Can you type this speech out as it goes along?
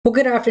Well,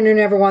 good afternoon,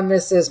 everyone.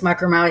 This is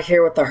Mike O'Malley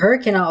here with the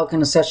Hurricane Outlook in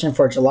the session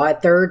for July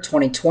 3rd,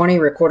 2020,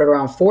 recorded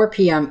around 4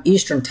 p.m.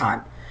 Eastern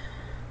Time.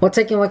 Well,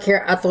 taking a look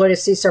here at the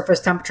latest sea surface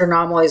temperature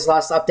anomalies,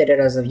 last updated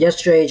as of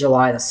yesterday,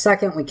 July the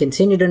 2nd, we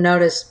continue to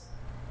notice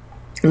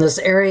in this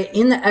area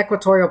in the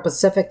equatorial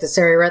Pacific, this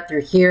area right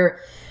through here,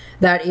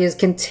 that is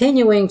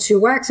continuing to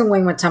wax and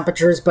wane with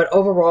temperatures, but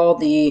overall,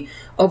 the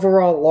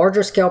overall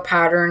larger scale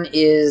pattern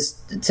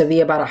is to be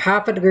about a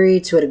half a degree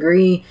to a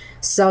degree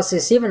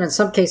Celsius, even in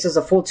some cases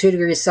a full 2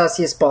 degrees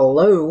Celsius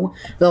below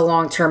the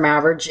long-term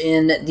average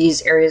in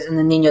these areas in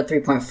the Nino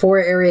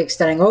 3.4 area,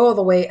 extending all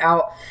the way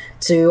out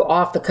to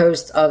off the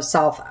coast of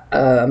South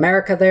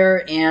America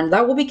there, and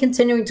that will be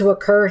continuing to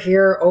occur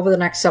here over the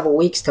next several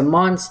weeks to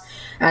months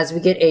as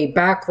we get a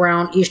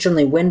background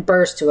easterly wind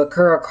burst to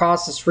occur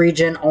across this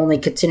region, only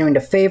continuing to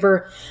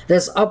favor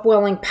this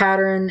upwelling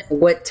pattern.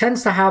 What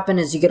tends to happen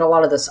is you get a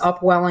lot of this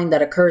upwelling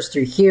that occurs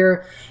through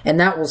here, and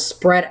that will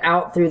spread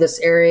out through this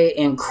area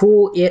and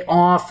cool it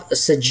off,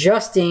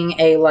 suggesting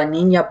a La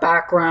Nina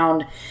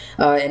background,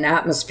 an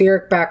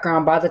atmospheric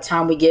background by the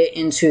time we get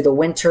into the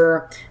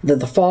winter,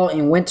 the fall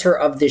and winter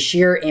of this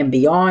year and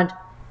beyond.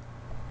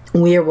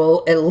 We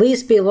will at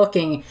least be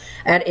looking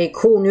at a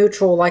cool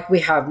neutral like we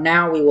have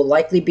now. We will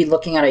likely be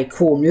looking at a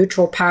cool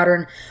neutral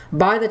pattern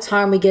by the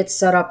time we get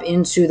set up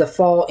into the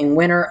fall and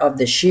winter of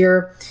this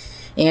year.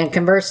 And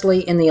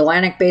conversely, in the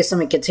Atlantic Basin,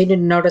 we continue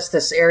to notice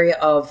this area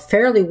of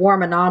fairly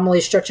warm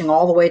anomalies stretching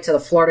all the way to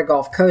the Florida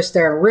Gulf Coast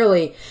there. And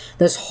really,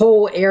 this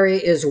whole area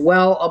is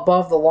well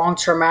above the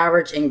long-term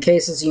average in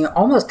cases you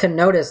almost can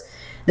notice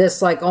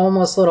this like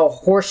almost little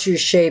horseshoe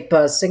shape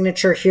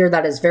signature here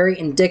that is very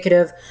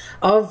indicative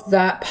of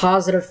that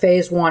positive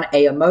phase 1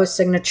 AMO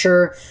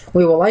signature.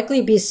 We will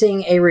likely be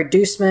seeing a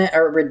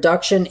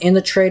reduction in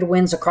the trade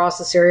winds across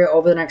this area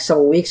over the next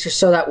several weeks or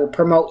so. That will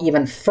promote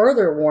even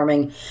further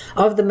warming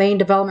of the main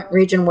development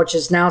region, which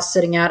is now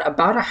sitting at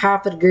about a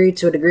half a degree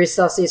to a degree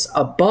Celsius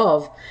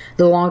above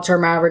the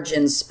long-term average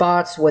in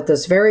spots, with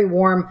this very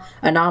warm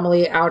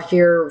anomaly out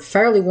here,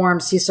 fairly warm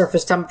sea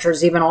surface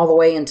temperatures even all the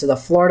way into the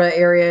Florida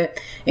area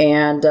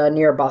and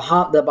near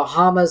the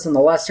Bahamas and the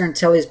Lesser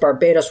Antilles,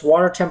 Barbados.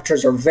 Water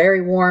temperatures are very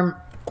warm.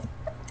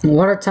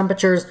 Water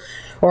temperatures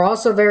are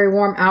also very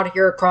warm out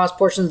here across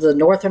portions of the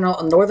northern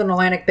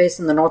Atlantic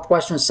Basin, the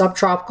northwestern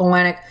subtropical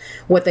Atlantic,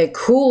 with a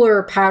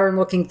cooler pattern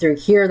looking through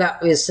here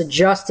that is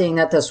suggesting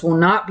that this will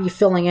not be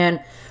filling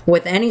in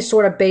with any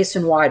sort of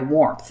basin-wide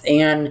warmth.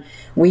 And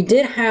we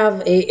did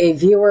have a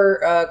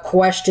viewer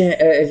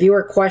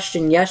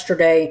question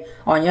yesterday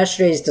on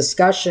yesterday's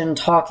discussion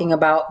talking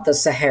about the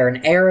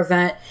Saharan air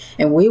event,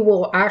 and we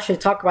will actually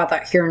talk about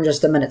that here in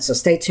just a minute, so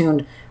stay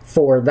tuned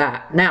for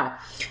that. Now,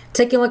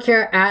 taking a look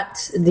here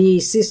at the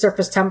sea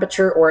surface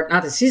temperature, or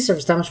not the sea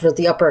surface temperature, but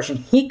the upper ocean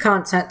heat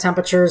content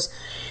temperatures.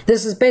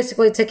 This is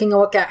basically taking a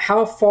look at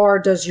how far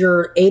does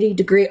your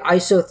 80-degree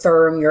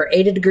isotherm, your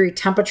 80-degree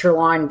temperature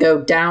line go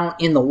down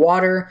in the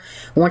water.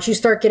 Once you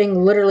start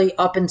getting literally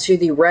up into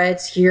the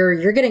reds here,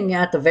 you're getting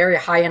at the very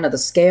high end of the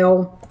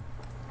scale.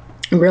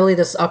 Really,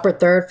 this upper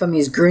third from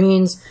these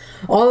greens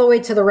all the way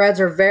to the reds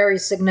are very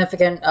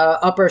significant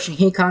upper ocean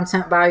heat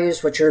content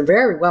values, which you're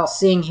very well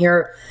seeing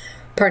here,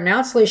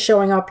 pronouncedly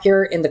showing up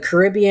here in the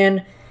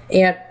Caribbean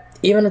and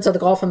even into the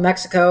Gulf of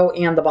Mexico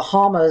and the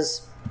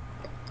Bahamas.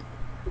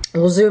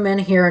 We'll zoom in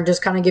here and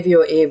just kind of give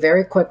you a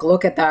very quick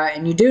look at that.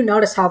 And you do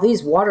notice how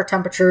these water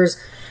temperatures,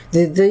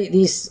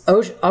 these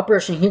upper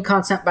ocean heat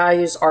content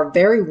values are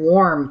very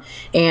warm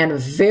and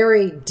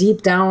very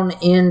deep down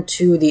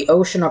into the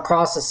ocean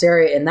across this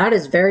area. And that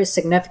is very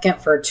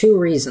significant for two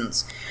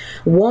reasons.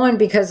 One,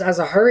 because as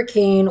a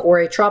hurricane or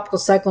a tropical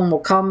cyclone will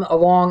come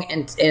along,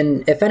 and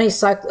if any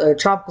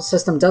tropical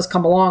system does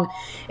come along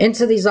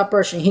into these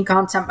upper ocean heat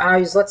content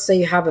values, let's say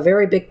you have a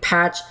very big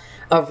patch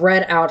of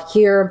red out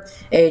here,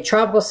 a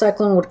tropical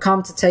cyclone would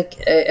come to take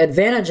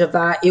advantage of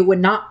that. It would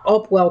not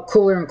upwell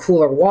cooler and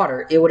cooler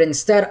water. It would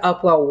instead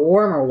upwell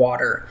warmer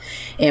water.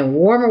 And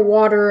warmer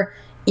water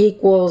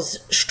equals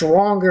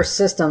stronger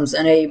systems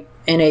in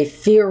a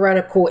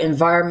theoretical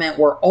environment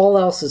where all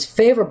else is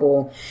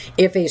favorable.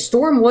 If a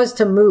storm was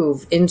to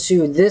move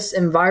into this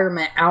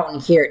environment out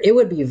in here, it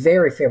would be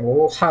very favorable.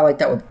 We'll highlight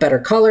that with better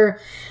color.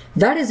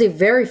 That is a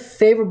very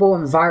favorable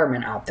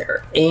environment out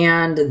there.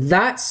 And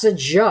that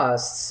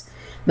suggests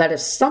that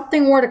if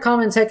something were to come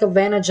and take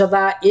advantage of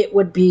that, it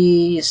would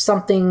be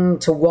something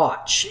to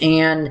watch.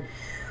 And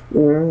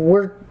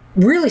we're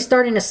really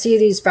starting to see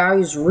these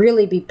values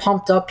really be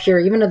pumped up here,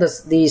 even to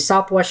the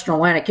southwestern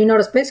Atlantic. You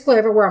notice basically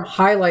everywhere I'm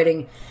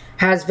highlighting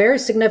has very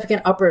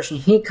significant upper ocean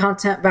heat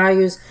content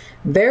values,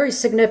 very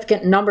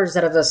significant numbers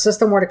that if the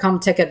system were to come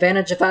take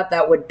advantage of that,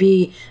 that would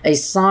be a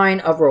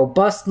sign of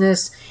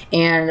robustness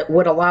and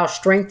would allow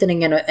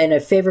strengthening in a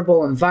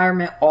favorable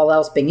environment, all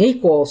else being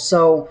equal.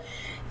 So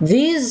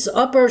these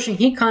upper ocean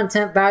heat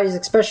content values,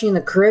 especially in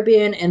the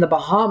Caribbean and the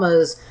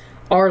Bahamas,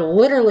 are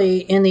literally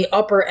in the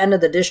upper end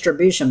of the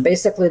distribution,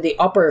 basically the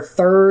upper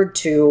third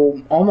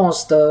to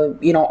almost the,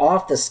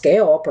 off the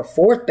scale, upper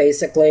fourth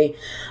basically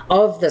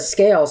of the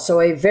scale.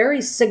 So a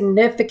very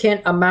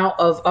significant amount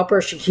of upper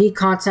ocean heat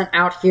content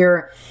out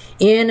here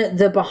in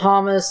the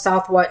Bahamas,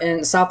 Southwest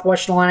and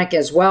Southwest Atlantic,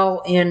 as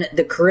well in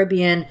the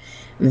Caribbean.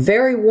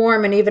 Very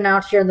warm, and even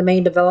out here in the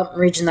main development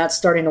region, that's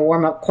starting to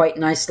warm up quite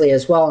nicely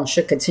as well and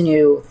should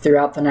continue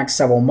throughout the next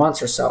several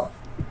months or so.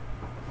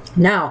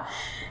 Now,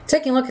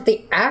 taking a look at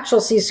the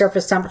actual sea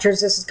surface temperatures,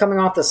 this is coming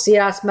off the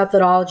CAS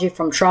methodology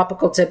from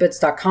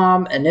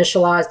tropicaltidbits.com,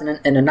 initialized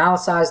and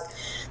analyzed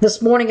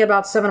this morning at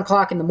about 7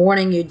 o'clock in the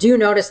morning. You do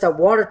notice that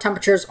water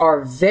temperatures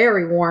are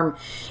very warm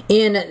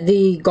in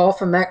the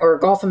Gulf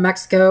of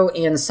Mexico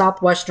and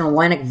southwestern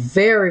Atlantic.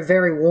 Very,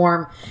 very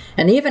warm.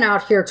 And even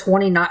out here,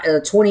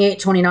 28,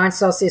 29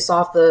 Celsius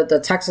off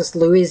the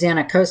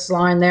Texas-Louisiana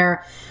coastline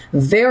there.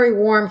 Very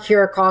warm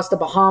here across the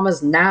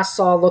Bahamas.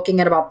 Nassau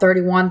looking at about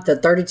 31 to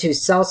 32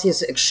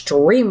 Celsius,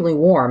 extremely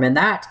warm. And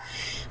that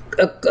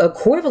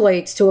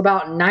equivalates to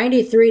about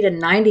 93 to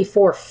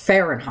 94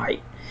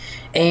 Fahrenheit.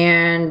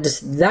 And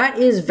that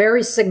is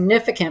very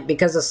significant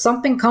because if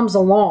something comes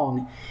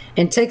along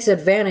and takes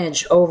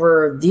advantage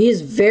over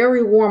these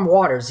very warm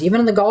waters, even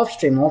in the Gulf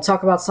Stream, we'll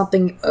talk about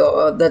something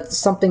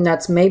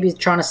that's maybe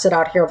trying to sit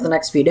out here over the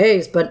next few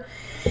days, but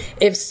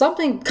if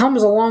something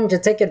comes along to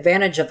take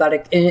advantage of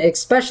that,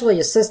 especially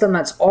a system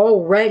that's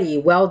already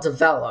well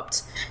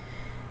developed,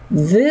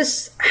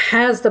 this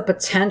has the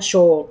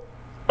potential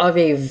of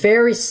a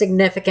very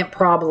significant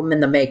problem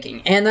in the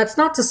making. And that's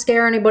not to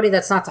scare anybody,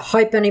 that's not to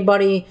hype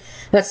anybody,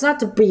 that's not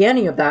to be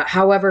any of that.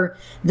 However,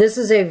 this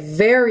is a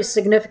very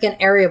significant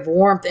area of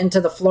warmth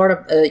into the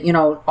Florida,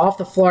 off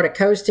the Florida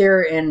coast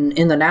here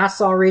in the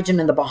Nassau region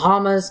in the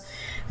Bahamas.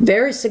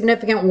 Very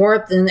significant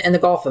warmth in the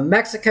Gulf of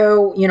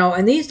Mexico,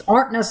 and these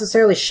aren't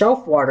necessarily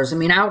shelf waters. I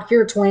mean, out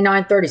here,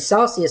 29, 30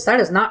 Celsius, that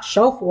is not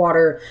shelf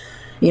water.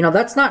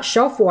 That's not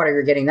shelf water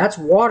you're getting. That's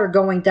water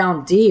going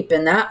down deep,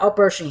 and that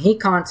upper ocean heat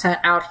content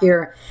out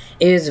here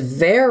is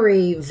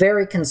very,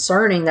 very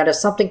concerning that if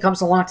something comes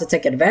along to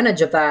take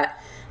advantage of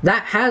that,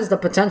 that has the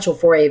potential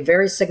for a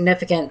very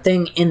significant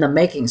thing in the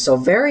making. So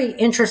very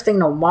interesting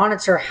to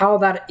monitor how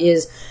that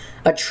is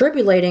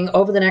attribulating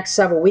over the next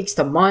several weeks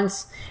to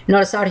months. You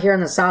notice out here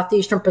in the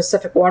southeastern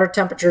Pacific, water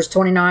temperatures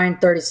 29,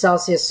 30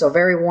 Celsius, so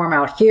very warm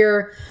out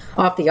here.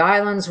 Off the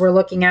islands, we're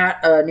looking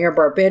at near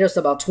Barbados,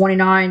 about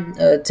 29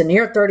 to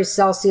near 30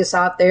 Celsius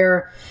out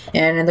there.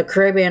 And in the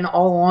Caribbean,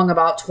 all along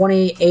about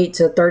 28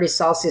 to 30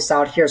 Celsius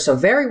out here. So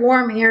very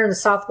warm here in the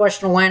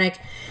southwestern Atlantic.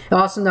 You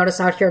also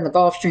notice out here in the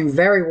Gulf Stream,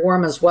 very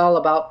warm as well,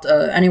 about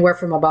anywhere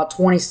from about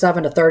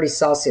 27 to 30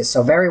 Celsius.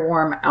 So very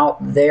warm out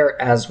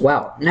there as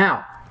well.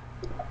 Now,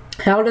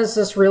 how does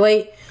this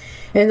relate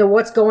into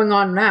what's going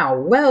on now?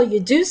 Well,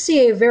 you do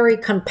see a very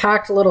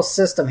compact little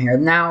system here.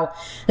 Now,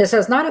 this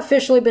has not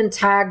officially been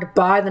tagged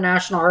by the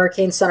National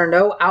Hurricane Center.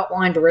 No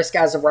outlined risk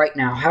as of right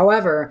now.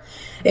 However,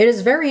 it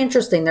is very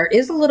interesting. There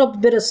is a little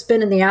bit of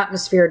spin in the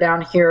atmosphere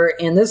down here,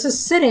 and this is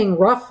sitting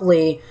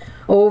roughly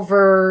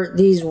over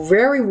these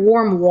very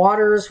warm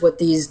waters with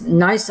these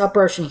nice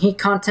upper ocean heat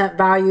content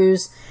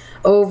values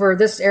over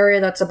this area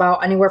that's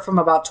about anywhere from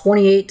about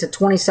 28 to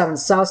 27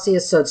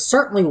 Celsius. So it's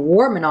certainly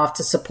warm enough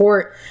to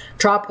support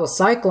tropical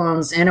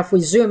cyclones. And if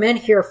we zoom in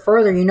here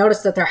further, you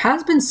notice that there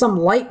has been some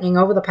lightning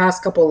over the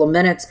past couple of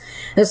minutes.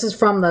 This is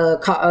from the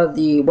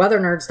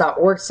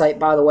weathernerds.org site,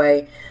 by the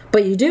way.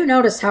 But you do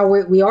notice how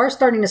we are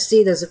starting to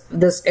see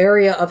this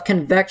area of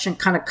convection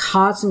kind of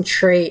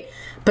concentrate.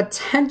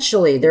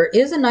 Potentially, there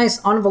is a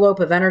nice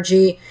envelope of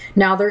energy.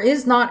 Now, there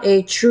is not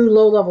a true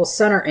low-level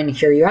center in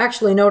here. You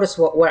actually notice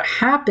what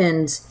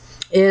happens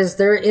is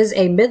there is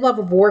a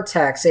mid-level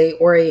vortex,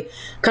 or a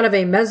kind of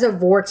a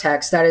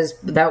mesovortex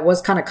that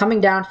was kind of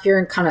coming down here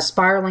and kind of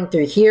spiraling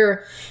through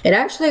here. It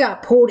actually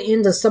got pulled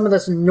into some of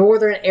this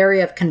northern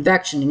area of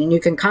convection, and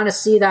you can kind of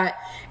see that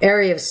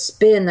area of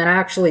spin that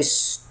actually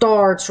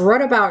starts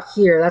right about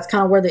here. That's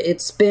kind of where it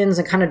spins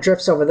and kind of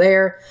drifts over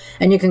there,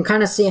 and you can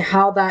kind of see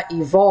how that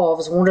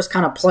evolves. We'll just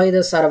kind of play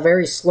this at a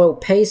very slow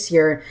pace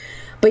here.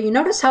 But you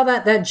notice how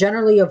that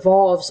generally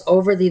evolves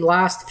over the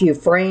last few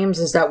frames,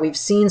 is that we've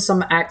seen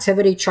some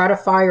activity try to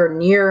fire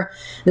near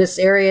this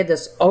area,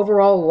 this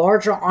overall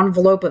larger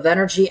envelope of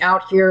energy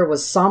out here with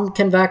some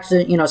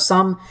convection,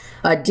 some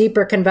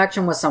deeper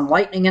convection with some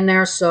lightning in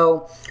there.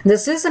 So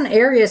this is an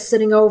area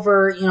sitting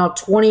over,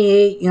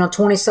 28,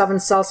 27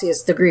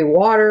 Celsius degree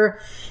water,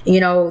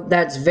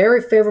 that's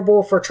very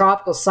favorable for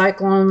tropical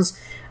cyclones.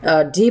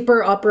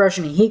 Deeper upper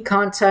ocean heat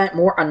content,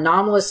 more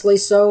anomalously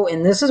so,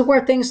 and this is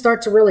where things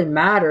start to really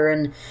matter.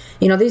 And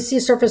these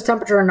sea surface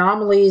temperature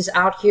anomalies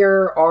out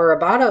here are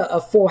about a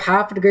full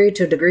half a degree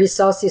to a degree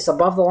Celsius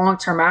above the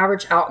long-term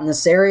average out in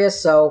this area.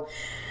 So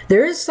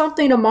there is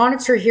something to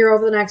monitor here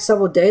over the next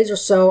several days or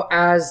so,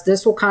 as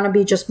this will kind of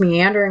be just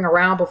meandering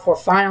around before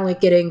finally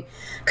getting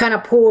kind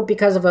of pulled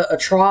because of a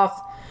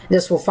trough.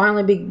 This will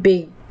finally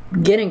be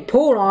getting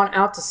pulled on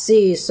out to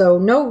sea, so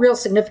no real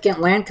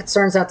significant land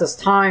concerns at this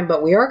time,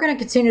 but we are going to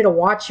continue to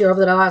watch here over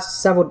the last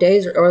several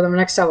days or the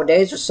next several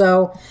days or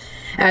so,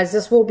 as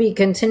this will be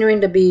continuing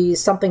to be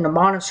something to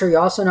monitor. You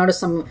also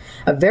notice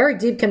a very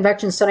deep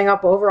convection setting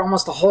up over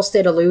almost the whole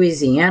state of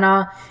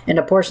Louisiana and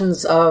the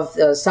portions of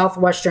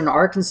southwestern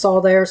Arkansas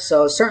there,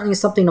 so certainly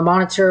something to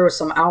monitor with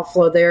some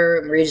outflow there.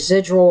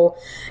 Residual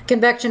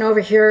convection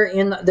over here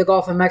in the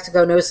Gulf of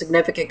Mexico, no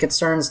significant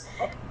concerns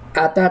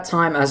at that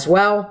time as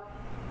well.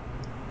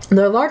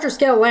 The larger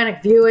scale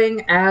Atlantic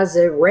viewing as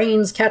it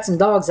rains cats and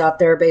dogs out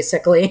there,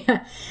 basically.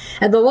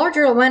 And the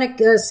larger Atlantic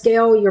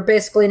scale, you're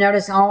basically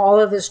noticing all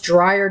of this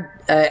drier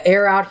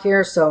air out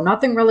here, so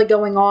nothing really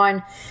going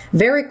on.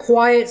 Very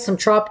quiet, some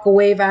tropical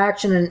wave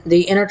action in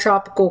the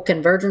intertropical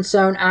convergence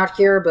zone out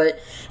here, but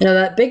you know,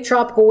 that big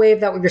tropical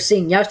wave that we were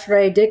seeing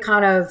yesterday did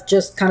kind of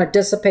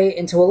dissipate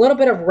into a little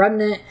bit of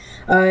remnant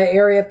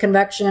area of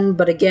convection,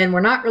 but again,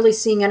 we're not really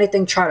seeing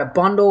anything try to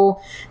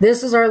bundle.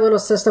 This is our little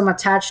system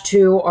attached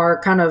to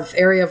our kind of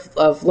area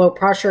of low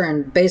pressure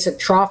and basic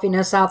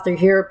trophiness out there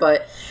here,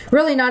 but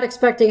really not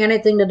expecting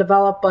anything to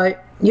develop.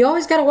 But you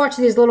always got to watch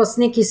these little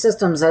sneaky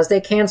systems, as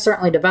they can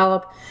certainly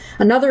develop.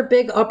 Another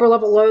big upper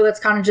level low that's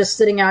kind of just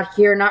sitting out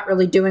here, not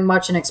really doing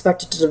much and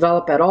expected to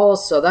develop at all.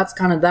 So that's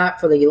kind of that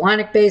for the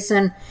Atlantic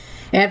Basin.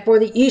 And for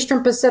the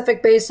Eastern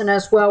Pacific Basin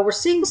as well, we're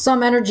seeing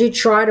some energy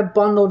try to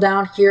bundle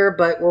down here,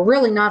 but we're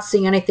really not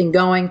seeing anything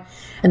going.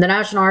 And the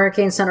National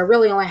Hurricane Center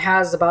really only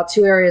has about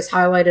 2 areas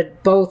highlighted,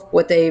 both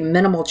with a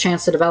minimal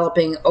chance of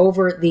developing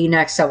over the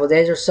next several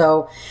days or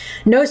so.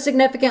 No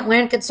significant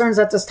land concerns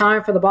at this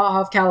time for the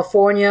Baja of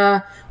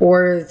California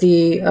or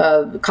the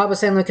Cabo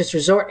San Lucas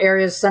resort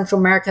areas,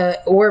 Central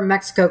America or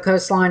Mexico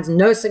coastlines.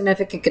 No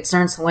significant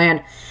concerns to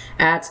land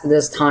at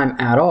this time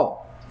at all.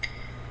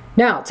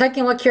 Now,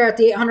 taking a look here at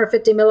the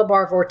 850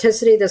 millibar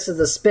vorticity, this is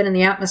the spin in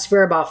the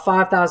atmosphere about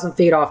 5,000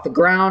 feet off the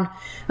ground.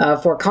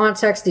 For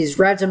context, these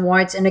reds and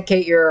whites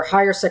indicate your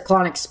higher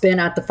cyclonic spin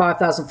at the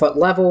 5,000 foot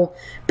level,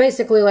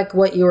 basically like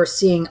what you are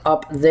seeing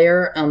up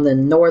there on the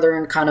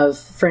northern kind of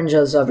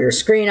fringes of your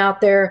screen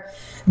out there.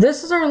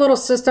 This is our little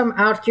system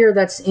out here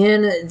that's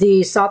in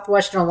the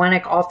southwestern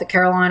Atlantic off the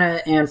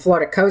Carolina and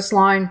Florida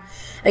coastline.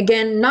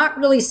 Again, not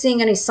really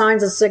seeing any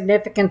signs of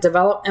significant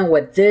development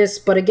with this,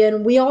 but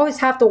again, we always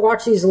have to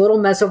watch these little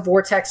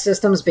mesovortex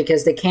systems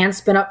because they can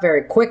spin up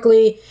very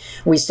quickly.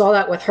 We saw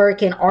that with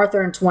Hurricane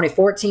Arthur in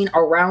 2014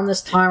 around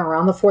this time,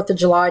 around the 4th of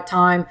July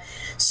time.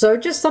 So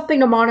just something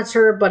to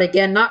monitor, but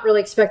again, not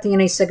really expecting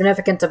any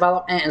significant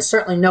development and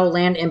certainly no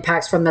land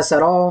impacts from this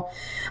at all.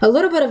 A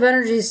little bit of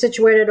energy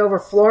situated over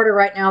Florida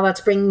right now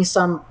that's bringing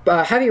some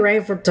heavy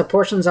rain to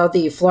portions of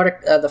the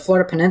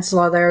Florida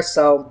Peninsula there,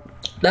 so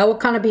that will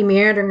kind of be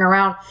meandering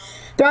around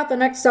throughout the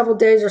next several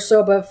days or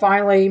so, but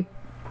finally,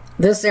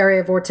 this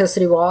area of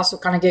vorticity will also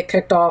kind of get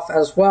kicked off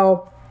as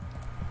well.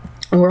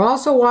 And we're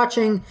also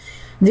watching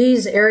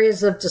these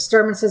areas of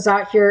disturbances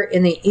out here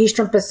in the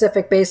Eastern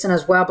Pacific Basin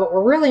as well, but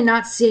we're really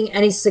not seeing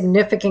any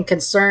significant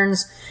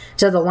concerns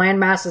to the land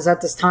masses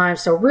at this time.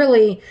 So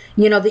really,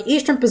 you know, the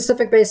Eastern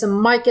Pacific Basin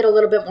might get a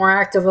little bit more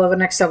active over the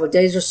next several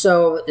days or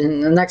so,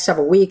 in the next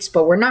several weeks,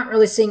 but we're not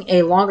really seeing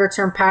a longer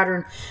term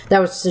pattern that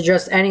would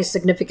suggest any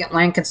significant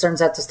land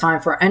concerns at this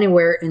time for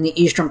anywhere in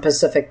the Eastern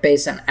Pacific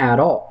Basin at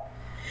all.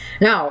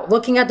 Now,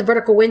 looking at the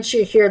vertical wind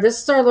shear here,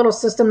 this is our little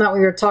system that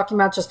we were talking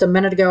about just a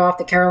minute ago off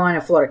the Carolina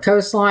and Florida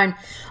coastline,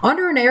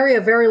 under an area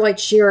of very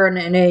light shear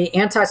and a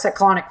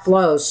anticyclonic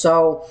flow.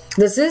 So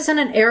this is in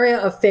an area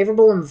of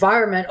favorable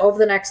environment over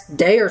the next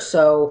day or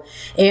so,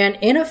 and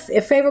in a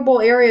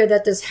favorable area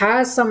that this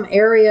has some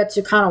area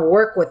to kind of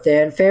work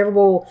within,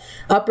 favorable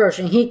upper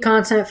ocean heat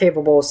content,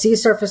 favorable sea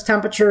surface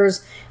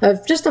temperatures,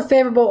 just a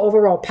favorable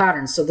overall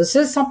pattern. So this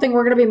is something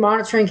we're going to be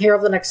monitoring here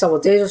over the next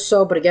several days or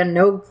so, but again,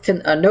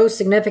 no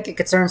significant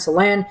concerns to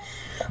land.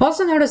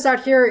 Also notice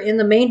out here in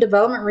the main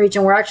development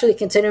region, we're actually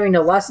continuing to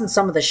lessen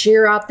some of the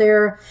shear out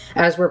there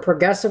as we're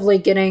progressively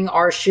getting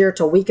our shear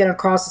to weaken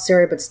across this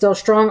area, but still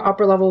strong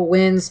upper level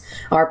winds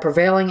are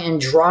prevailing and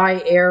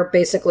dry air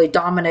basically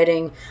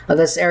dominating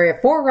this area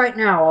for right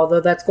now,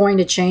 although that's going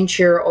to change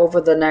here over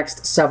the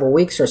next several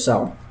weeks or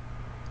so.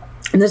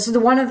 And this is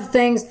one of the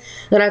things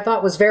that I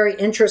thought was very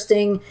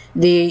interesting,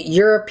 the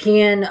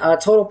European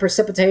total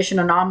precipitation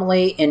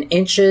anomaly in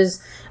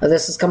inches.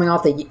 This is coming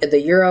off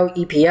the Euro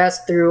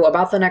EPS through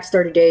about the next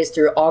 30 days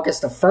through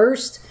August the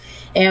 1st.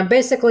 And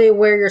basically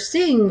where you're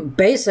seeing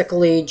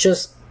basically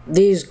just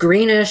these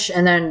greenish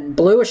and then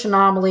bluish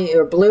anomaly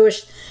or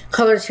bluish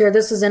colors here,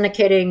 this is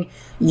indicating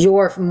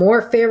your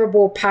more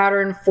favorable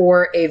pattern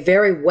for a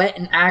very wet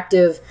and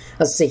active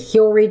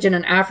Sahel region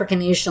and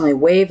African easterly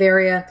wave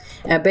area.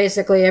 And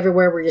basically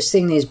everywhere where you're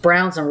seeing these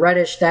browns and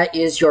reddish, that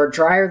is your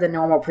drier than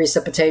normal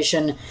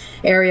precipitation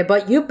area.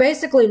 But you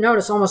basically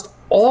notice almost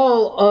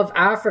all of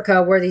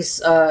Africa where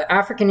these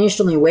African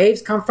easterly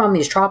waves come from,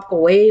 these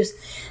tropical waves,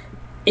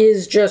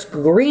 is just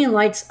green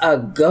lights a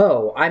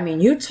go. I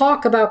mean, you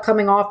talk about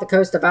coming off the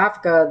coast of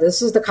Africa.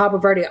 This is the Cabo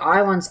Verde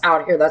Islands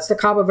out here. That's the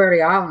Cabo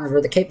Verde Islands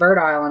or the Cape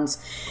Verde Islands.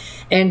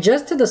 And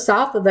just to the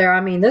south of there, I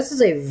mean, this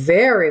is a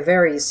very,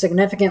 very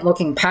significant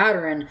looking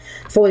pattern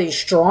for these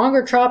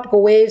stronger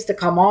tropical waves to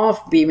come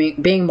off,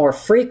 being more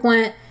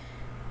frequent.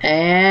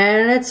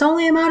 And it's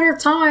only a matter of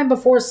time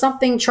before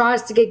something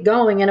tries to get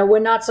going, and it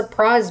would not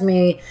surprise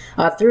me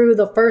through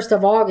the 1st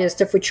of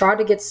August if we try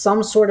to get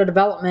some sort of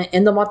development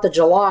in the month of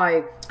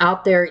July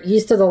out there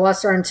east of the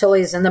Lesser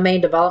Antilles in the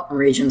main development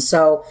region.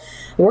 So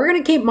we're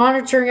going to keep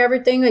monitoring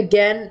everything.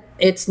 Again,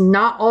 it's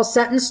not all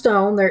set in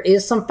stone. There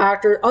is some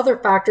other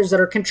factors that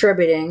are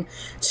contributing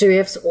to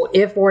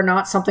if or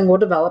not something will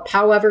develop.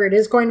 However, it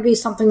is going to be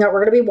something that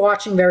we're going to be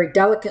watching very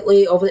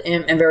delicately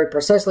and very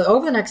precisely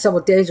over the next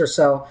several days or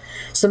so.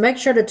 So make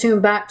sure to tune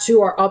back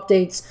to our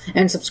updates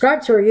and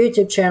subscribe to our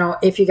YouTube channel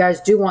if you guys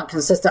do want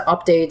consistent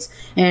updates,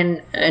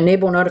 and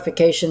enable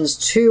notifications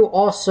to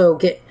also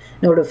get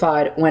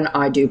notified when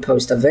I do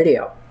post a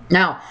video.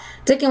 Now,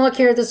 taking a look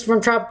here, this is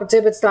from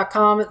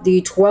tropicaltidbits.com,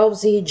 the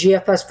 12Z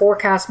GFS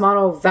forecast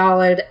model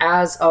valid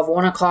as of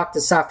 1 o'clock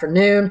this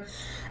afternoon.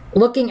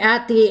 Looking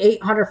at the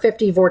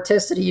 850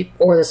 vorticity,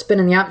 or the spin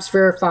in the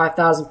atmosphere,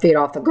 5,000 feet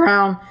off the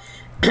ground,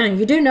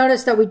 you do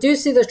notice that we do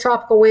see this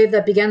tropical wave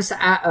that begins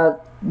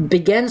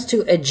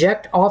to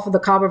eject off of the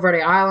Cabo Verde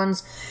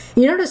Islands.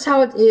 You notice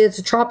how it's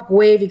a tropical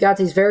wave. You got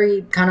these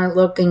very kind of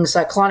looking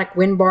cyclonic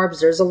wind barbs.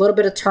 There's a little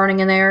bit of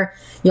turning in there.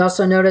 You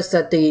also notice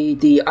that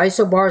the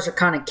isobars are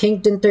kind of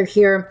kinked in through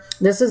here.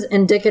 This is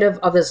indicative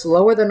of this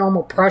lower than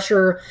normal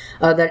pressure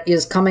that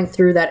is coming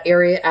through that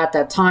area at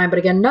that time. But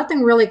again,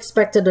 nothing really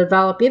expected to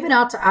develop. Even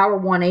out to hour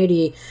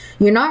 180,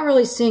 you're not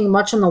really seeing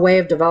much in the way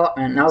of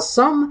development. Now,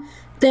 some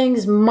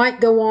things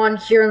might go on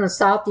here in the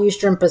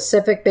southeastern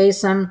Pacific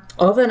Basin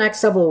over the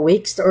next several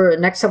weeks or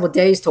next several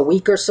days to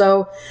week or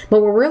so,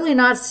 but we're really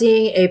not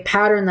seeing a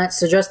pattern that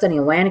suggests any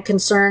landing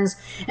concerns.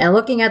 And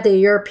looking at the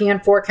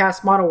European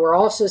forecast model, we're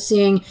also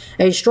seeing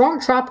a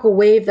strong tropical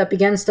wave that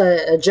begins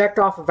to eject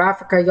off of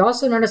Africa. You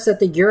also notice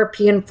that the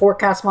European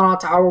forecast model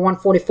to hour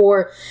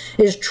 144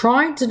 is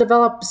trying to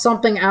develop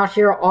something out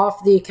here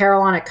off the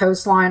Carolina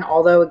coastline,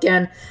 although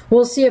again,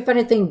 we'll see if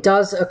anything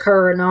does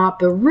occur or not.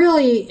 But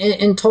really,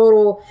 in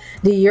total,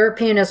 the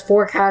European is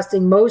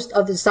forecasting most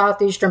of the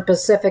southeastern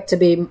Pacific to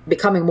be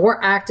becoming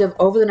more active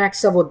over the next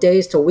several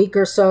days to week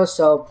or so.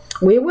 So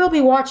we will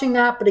be watching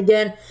that, but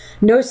again,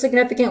 no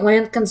significant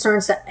land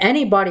concerns to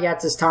anybody at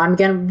this time.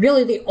 Again,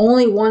 really the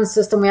only one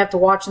system we have to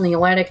watch in the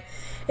Atlantic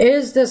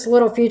is this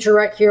little feature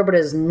right here, but it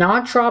is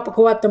not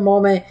tropical at the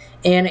moment,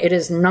 and it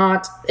is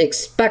not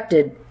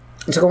expected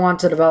to go on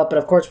to develop. But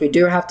of course, we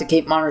do have to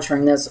keep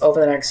monitoring this over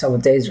the next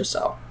several days or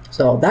so.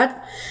 So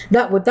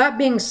with that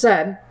being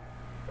said,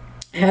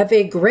 have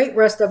a great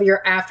rest of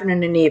your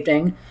afternoon and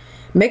evening.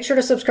 Make sure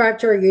to subscribe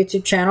to our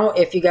YouTube channel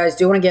if you guys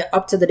do want to get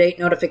up-to-the-date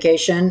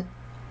notification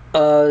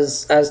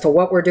as to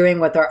what we're doing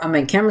with our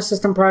unmanned camera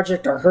system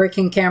project, our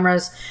hurricane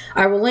cameras.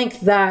 I will link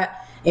that.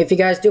 If you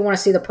guys do want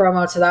to see the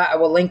promo to that, I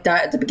will link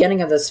that at the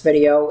beginning of this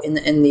video in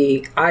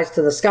the eyes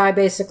to the sky,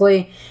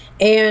 basically.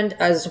 And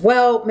as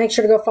well, make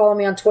sure to go follow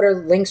me on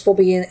Twitter. Links will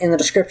be in the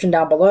description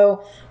down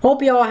below.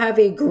 Hope you all have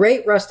a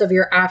great rest of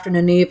your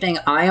afternoon and evening.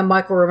 I am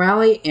Michael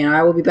Romali, and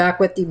I will be back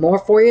with more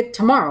for you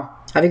tomorrow.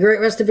 Have a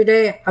great rest of your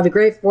day. Have a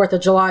great 4th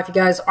of July. If you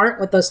guys aren't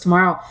with us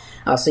tomorrow,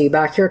 I'll see you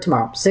back here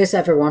tomorrow. Stay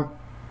safe, everyone.